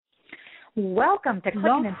Welcome to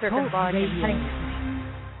Clicking and Surfing Blog in Huntington.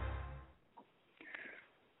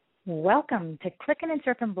 Welcome to Clicking and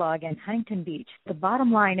Surfing Blog in Huntington Beach. The bottom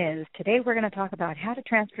line is, today we're going to talk about how to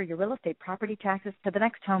transfer your real estate property taxes to the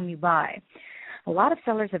next home you buy. A lot of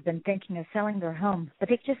sellers have been thinking of selling their home, but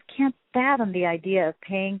they just can't fathom the idea of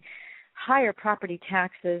paying higher property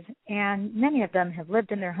taxes, and many of them have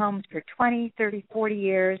lived in their homes for 20, 30, 40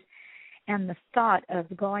 years, and the thought of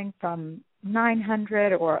going from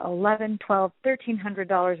 $900 or $1,100, $1,200,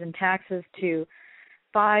 $1,300 in taxes to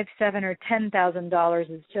 $5,000, $7,000, or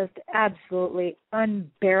 $10,000 is just absolutely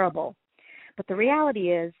unbearable. But the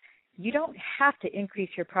reality is, you don't have to increase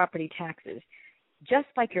your property taxes. Just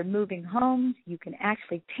like you're moving homes, you can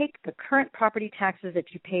actually take the current property taxes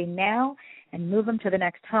that you pay now and move them to the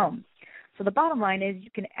next home. So the bottom line is,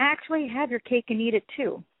 you can actually have your cake and eat it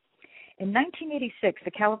too. In 1986,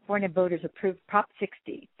 the California voters approved Prop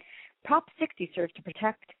 60. Prop 60 serves to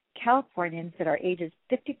protect Californians that are ages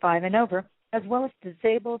 55 and over, as well as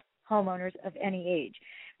disabled homeowners of any age,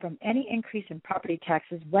 from any increase in property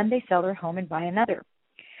taxes when they sell their home and buy another.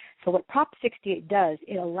 So what Prop 68 does,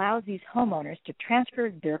 it allows these homeowners to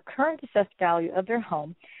transfer their current assessed value of their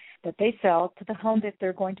home that they sell to the home that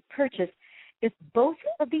they're going to purchase if both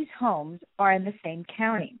of these homes are in the same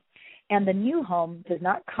county, and the new home does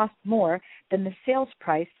not cost more than the sales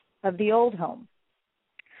price of the old home.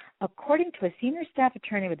 According to a senior staff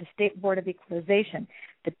attorney with the State Board of Equalization,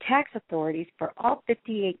 the tax authorities for all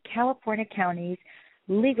 58 California counties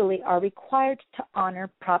legally are required to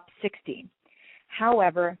honor Prop 60.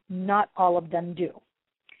 However, not all of them do.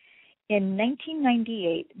 In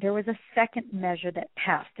 1998, there was a second measure that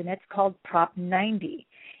passed, and it's called Prop 90,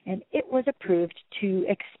 and it was approved to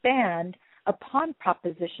expand upon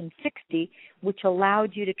Proposition 60, which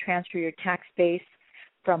allowed you to transfer your tax base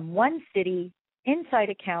from one city inside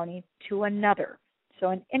a county to another, so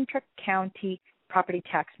an intra-county property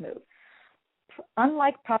tax move.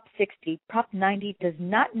 Unlike Prop 60, Prop 90 does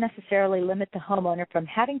not necessarily limit the homeowner from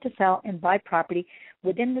having to sell and buy property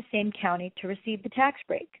within the same county to receive the tax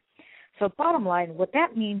break. So bottom line, what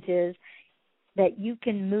that means is that you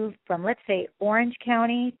can move from, let's say, Orange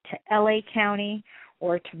County to LA County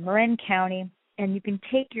or to Marin County, and you can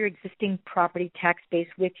take your existing property tax base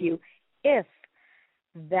with you if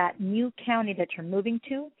that new county that you're moving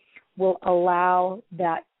to will allow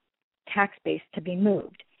that tax base to be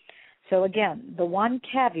moved. So again, the one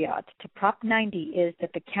caveat to Prop 90 is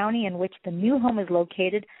that the county in which the new home is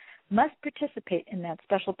located must participate in that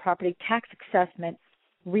special property tax assessment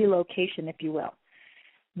relocation, if you will.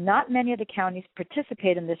 Not many of the counties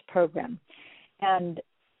participate in this program. And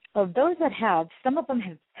of those that have, some of them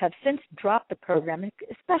have since dropped the program,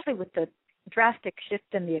 especially with the drastic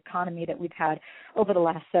shift in the economy that we've had over the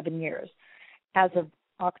last 7 years. As of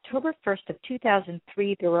October 1st of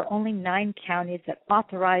 2003, there were only 9 counties that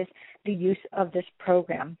authorized the use of this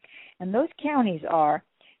program. And those counties are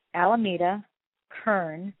Alameda,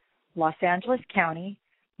 Kern, Los Angeles County,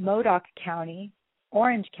 Modoc County,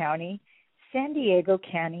 Orange County, San Diego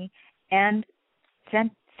County, and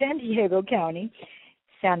San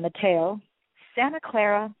Mateo, Santa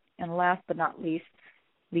Clara, and last but not least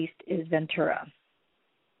is Ventura.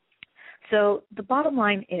 So the bottom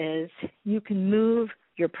line is, you can move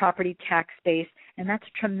your property tax base, and that's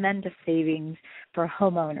tremendous savings for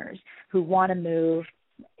homeowners who want to move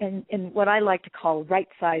in what I like to call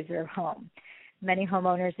right-size their home. Many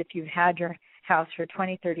homeowners, if you've had your house for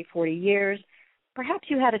 20, 30, 40 years, perhaps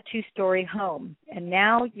you had a 2-story home, and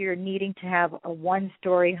now you're needing to have a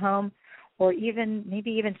 1-story home, or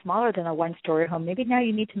maybe even smaller than a 1-story home. Maybe now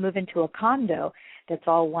you need to move into a condo that's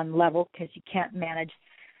all one level because you can't manage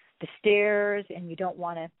the stairs and you don't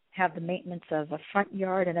want to have the maintenance of a front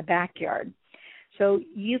yard and a backyard. So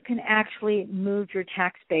you can actually move your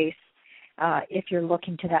tax base if you're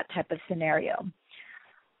looking to that type of scenario.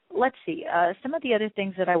 Let's see. Some of the other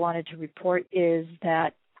things that I wanted to report is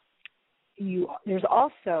that there's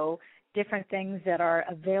also different things that are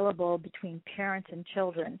available between parents and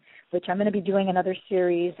children, which I'm going to be doing another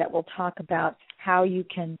series that will talk about how you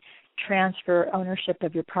can transfer ownership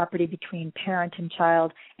of your property between parent and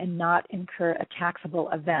child and not incur a taxable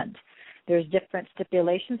event. There's different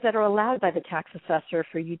stipulations that are allowed by the tax assessor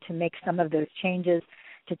for you to make some of those changes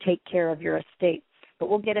to take care of your estate. But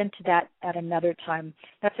we'll get into that at another time.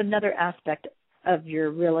 That's another aspect of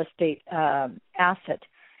your real estate asset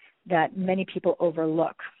that many people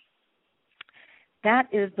overlook. That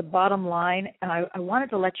is the bottom line, and I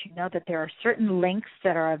wanted to let you know that there are certain links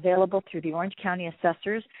that are available through the Orange County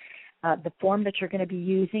Assessors. The form that you're going to be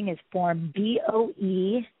using is Form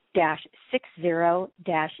BOE-60-AH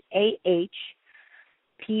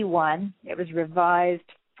P1. It was revised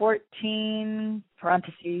 14,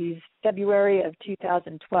 parentheses, February of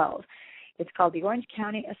 2012. It's called the Orange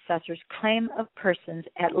County Assessor's Claim of Persons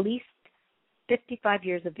at least 55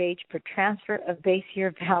 years of age for transfer of base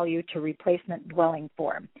year value to replacement dwelling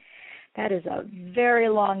form. That is a very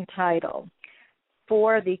long title.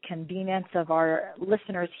 For the convenience of our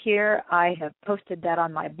listeners here, I have posted that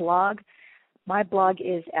on my blog. My blog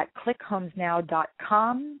is at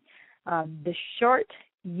clickhomesnow.com. The short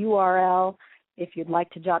URL, if you'd like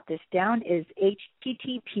to jot this down, is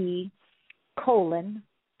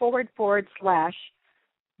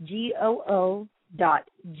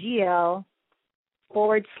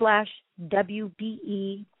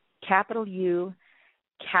capital U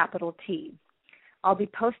capital T. I'll be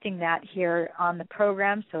posting that here on the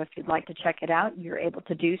program, so if you'd like to check it out, you're able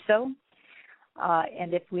to do so.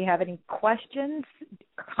 And if we have any questions,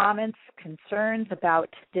 comments, concerns about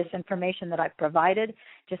this information that I've provided,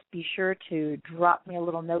 just be sure to drop me a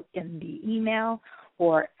little note in the email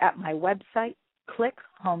or at my website,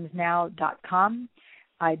 clickhomesnow.com.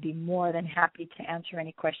 I'd be more than happy to answer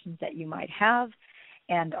any questions that you might have,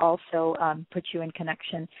 and also put you in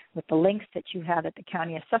connection with the links that you have at the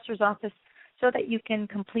County Assessor's Office so that you can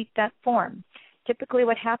complete that form. Typically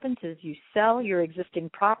what happens is you sell your existing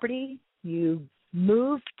property, you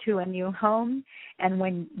move to a new home, and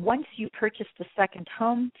once you purchase the second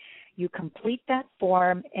home, you complete that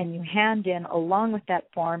form and you hand in, along with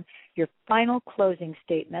that form, your final closing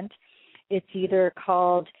statement. It's either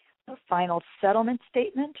called a final settlement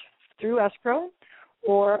statement through escrow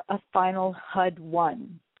or a final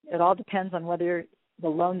HUD-1. It all depends on whether the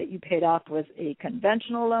loan that you paid off was a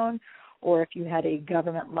conventional loan or if you had a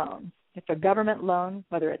government loan. If a government loan,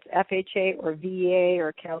 whether it's FHA or VA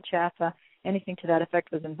or CalChaffa, anything to that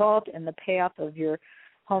effect was involved in the payoff of your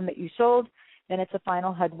home that you sold, then it's a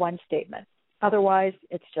final HUD-1 statement. Otherwise,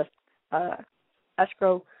 it's just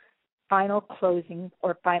escrow final closing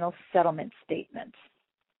or final settlement statements.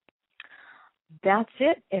 That's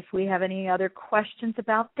it. If we have any other questions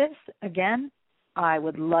about this, again, I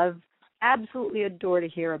would absolutely adore to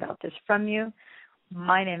hear about this from you.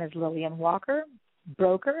 My name is Lillian Walker,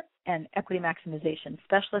 broker and equity maximization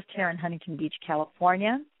specialist here in Huntington Beach,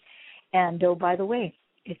 California. And oh, by the way,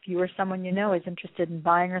 if you or someone you know is interested in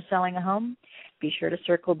buying or selling a home, be sure to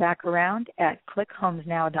circle back around at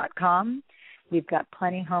clickhomesnow.com. We've got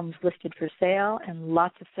plenty of homes listed for sale and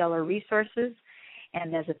lots of seller resources.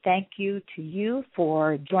 And as a thank you to you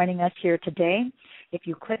for joining us here today, if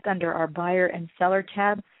you click under our buyer and seller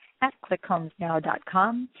tab at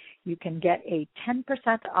clickhomesnow.com, you can get a 10%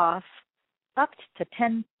 off, up to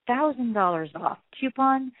 $10,000 off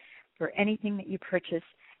coupon for anything that you purchase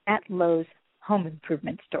at Lowe's Home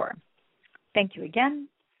Improvement Store. Thank you again.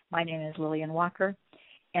 My name is Lillian Walker,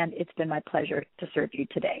 and it's been my pleasure to serve you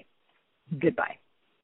today. Goodbye.